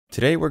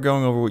Today we're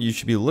going over what you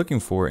should be looking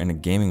for in a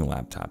gaming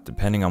laptop,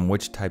 depending on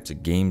which types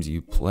of games you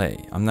play.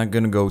 I'm not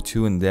going to go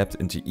too in depth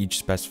into each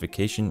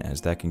specification as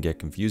that can get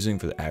confusing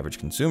for the average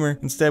consumer.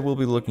 Instead, we'll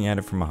be looking at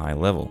it from a high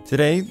level.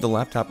 Today, the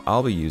laptop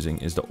I'll be using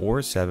is the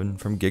Aorus 7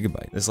 from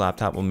Gigabyte. This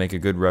laptop will make a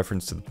good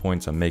reference to the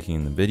points I'm making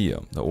in the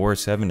video. The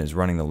Aorus 7 is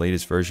running the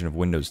latest version of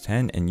Windows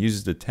 10 and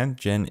uses the 10th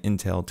gen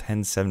Intel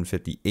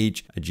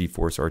 10750H, a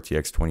GeForce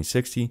RTX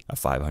 2060, a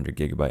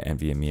 500GB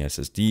NVMe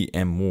SSD,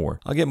 and more.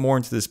 I'll get more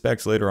into the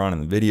specs later on in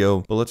the video,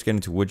 but let's get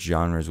into which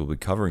genres we'll be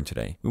covering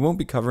today. We won't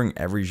be covering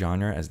every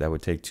genre as that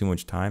would take too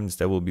much time.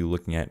 Instead, we'll be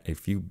looking at a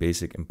few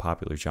basic and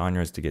popular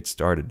genres to get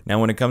started.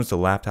 Now, when it comes to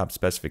laptop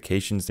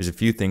specifications, there's a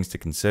few things to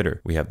consider.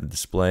 We have the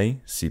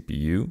display,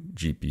 CPU,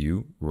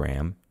 GPU,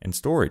 RAM, and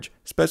storage.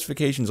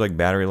 Specifications like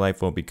battery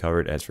life won't be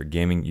covered, as for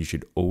gaming, you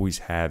should always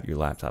have your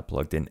laptop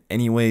plugged in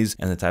anyways,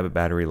 and the type of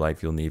battery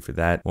life you'll need for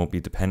that won't be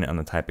dependent on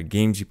the type of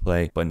games you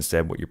play, but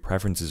instead what your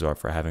preferences are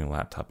for having a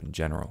laptop in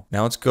general.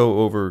 Now let's go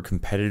over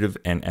competitive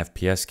and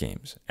FPS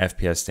games.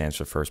 FPS stands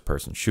for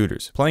first-person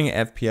shooters. Playing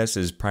FPS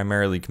is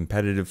primarily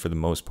competitive for the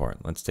most part.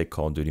 Let's take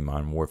Call of Duty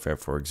Modern Warfare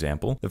for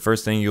example. The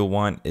first thing you'll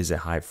want is a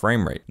high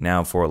frame rate.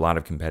 Now for a lot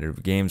of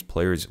competitive games,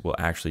 players will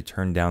actually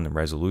turn down the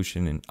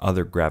resolution and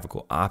other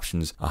graphical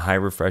options. A high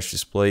refresh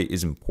display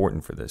is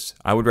important for this.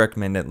 I would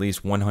recommend at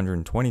least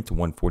 120 to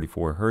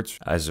 144 Hz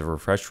as a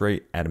refresh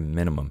rate at a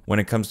minimum. When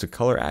it comes to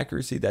color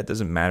accuracy, that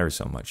doesn't matter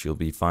so much. You'll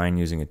be fine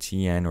using a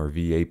TN or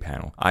VA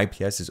panel.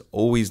 IPS is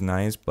always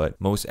nice, but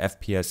most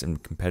FPS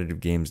and competitive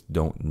games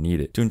don't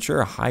need it. To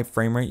ensure a high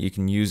frame rate, you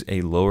can use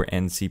a lower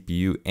end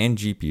CPU and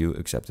GPU,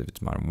 except if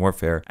it's Modern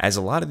Warfare, as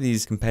a lot of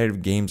these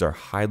competitive games are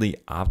highly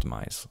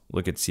optimized.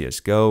 Look at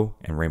CSGO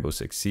and Rainbow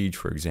Six Siege,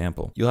 for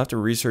example. You'll have to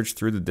research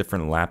through the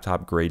different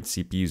laptop grade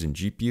CPUs and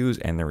GPUs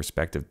and their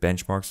respective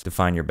benchmarks to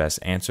find your best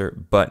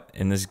answer, but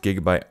in this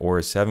Gigabyte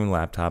Aorus 7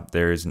 laptop,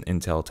 there is an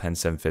Intel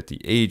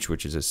 10750H,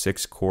 which is a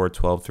 6-core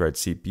 12-thread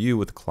CPU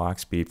with a clock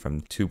speed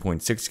from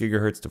 2.6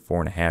 GHz to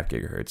 4.5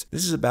 GHz.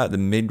 This is about the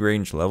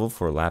mid-range level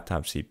for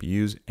laptop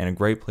CPUs and a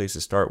great place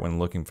to start when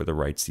looking for the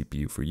right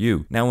CPU for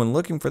you. Now, when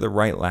looking for the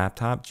right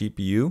laptop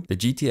GPU, the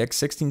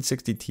GTX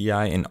 1660 Ti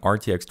and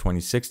RTX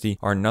 2060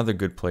 are another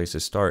good place to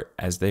start,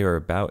 as they are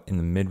about in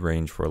the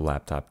mid-range for a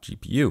laptop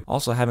GPU.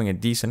 Also, having a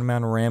decent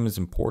amount of RAM is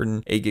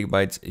important.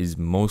 8GB is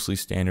mostly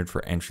standard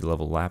for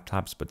entry-level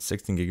laptops, but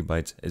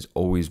 16GB is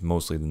always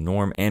mostly the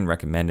norm and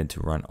recommended to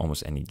run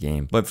almost any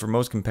game. But for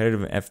most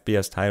competitive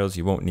FPS titles,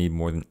 you won't need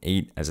more than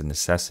 8 as a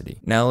necessity.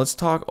 Now let's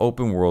talk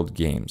open world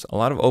games. A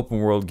lot of open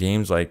world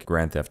games like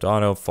Grand Theft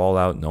Auto,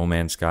 Fallout, No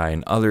Man's Sky,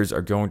 and others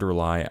are going to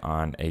rely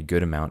on a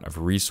good amount of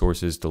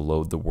resources to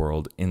load the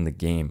world in the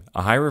game.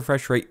 A high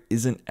refresh rate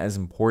isn't as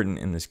important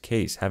in this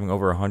case. Having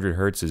over 100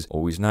 Hz is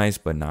always nice,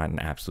 but not an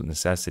absolute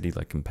necessity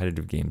like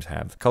competitive games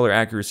have. Color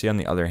accuracy, on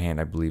the other hand,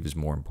 I believe is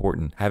more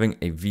important. Having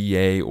a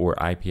VA or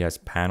IPS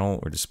panel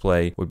or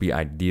display would be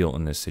ideal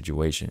in this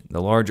situation.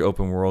 The large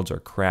open worlds are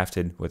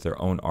crafted with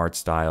their own art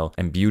style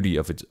and beauty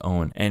of its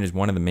own, and is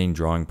one of the main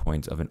drawing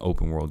points of an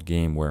open world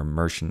game where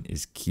immersion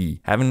is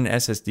key. Having an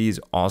SSD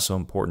is also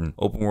important.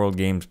 Open world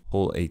games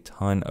pull a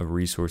ton of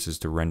resources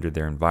to render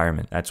their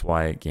environment. That's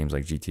why games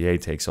like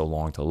GTA take so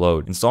long to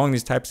load. Installing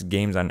these types of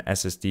games on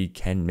SSD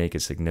can make a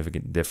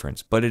significant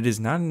difference, but it is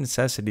not a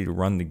necessity to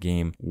run the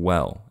game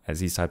well, as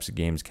these types of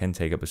games can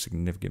take up a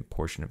significant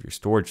portion of your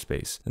storage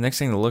space. The next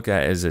thing to look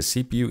at is a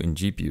CPU and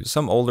GPU.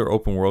 Some older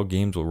open world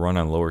games will run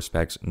on lower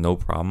specs no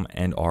problem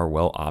and are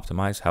well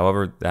optimized.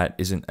 However, that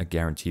isn't a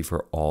guarantee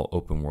for all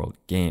open world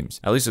games.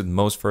 At least with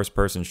most first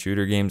person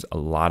shooter games, a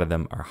lot of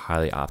them are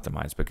highly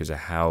optimized because of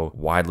how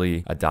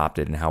widely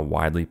adopted and how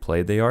widely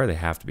played they are. They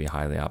have to be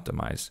highly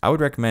optimized. I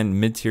would recommend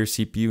mid-tier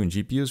CPU and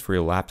GPUs for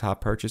your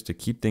laptop purchase to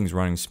keep things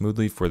running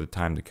smoothly for the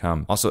time to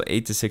come. Also,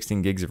 8 to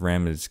 16 gigs of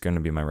RAM is going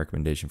to be my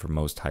recommendation for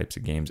most types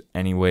of games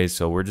anyways,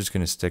 so we're just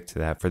going to stick to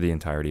that for the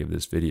entirety of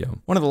this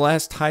video. One of the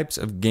last types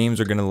of games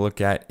we're going to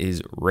look at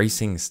is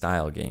racing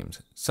style games.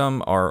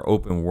 Some are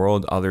open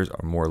world, others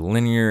are more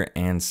linear,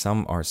 and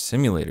some are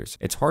simulators.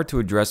 It's hard to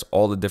address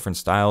all the different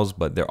styles,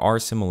 but there are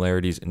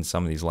similarities in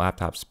some of these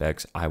laptop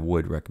specs I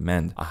would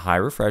recommend. A high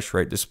refresh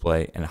rate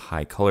display and a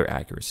high color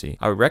accuracy.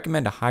 I would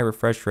recommend a high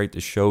refresh rate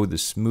to show the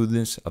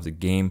smoothness of the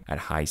game at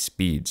high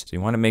speeds. So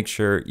you want to make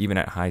sure even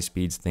at high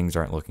speeds things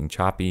aren't looking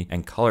choppy,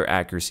 and color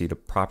accuracy to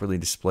properly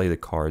display the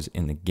cars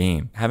in the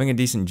game. Having a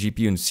decent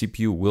GPU and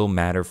CPU will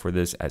matter for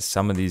this, as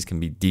some of these can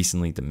be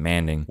decently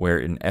demanding, where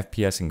in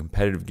FPS and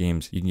competitive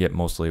games you can get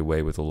mostly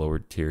away with a lower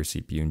tier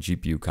CPU and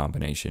GPU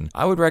combination.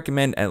 I would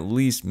recommend at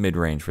least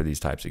mid-range for these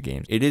types of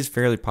games. It is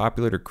fairly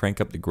popular to crank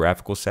up the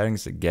graphical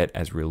settings to get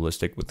as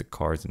realistic with the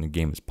cars in the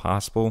game as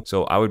possible,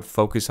 so I would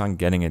focus on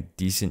getting a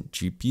decent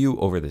GPU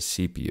over the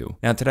CPU.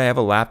 Now today I have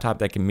a laptop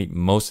that can meet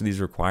most of these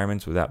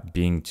requirements without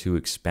being too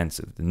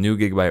expensive. The new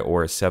Gigabyte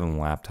Aorus 7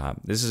 laptop.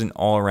 This is an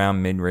all-around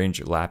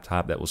mid-range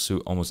laptop that will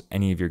suit almost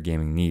any of your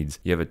gaming needs.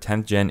 You have a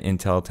 10th gen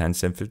Intel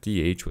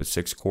 1070H with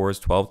 6 cores,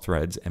 12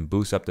 threads, and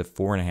boosts up to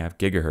 4.5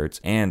 GHz,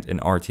 and an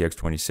RTX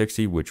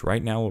 2060, which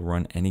right now will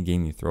run any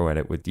game you throw at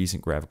it with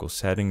decent graphical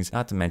settings,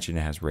 not to mention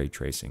it has ray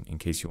tracing in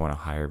case you want a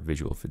higher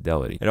visual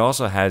fidelity. It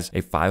also has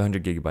a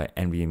 500GB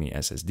NVMe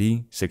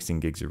SSD, 16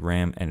 gigs of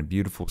RAM, and a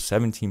beautiful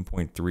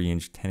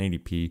 17.3-inch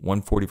 1080p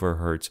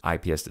 144Hz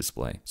IPS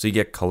display. So you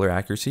get color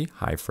accuracy,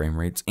 high frame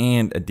rates,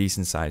 and a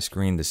decent sized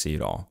screen to see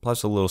it all,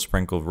 plus a little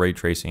sprinkle of ray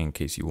tracing in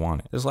case you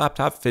want it. This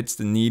laptop fits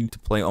the need to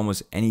play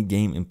almost any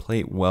game and play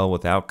it well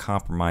without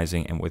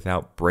compromising and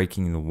without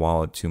breaking the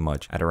wallet too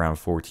much at around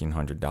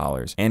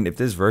 $1,400. And if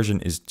this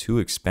version is too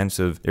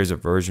expensive, there's a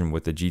version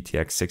with the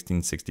GTX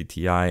 1660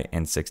 Ti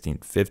and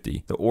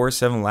 1650. The Aorus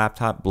 7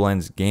 laptop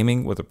blends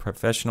gaming with a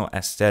professional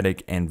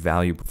aesthetic and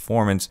value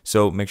performance,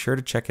 so make sure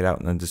to check it out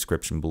in the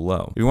description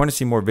below. If you want to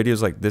see more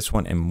videos like this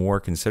one and more,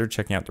 consider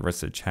checking out the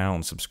rest of the channel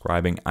and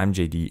subscribing. I'm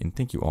JD, and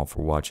thank you all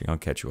for watching. I'll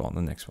catch you all in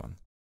the next one.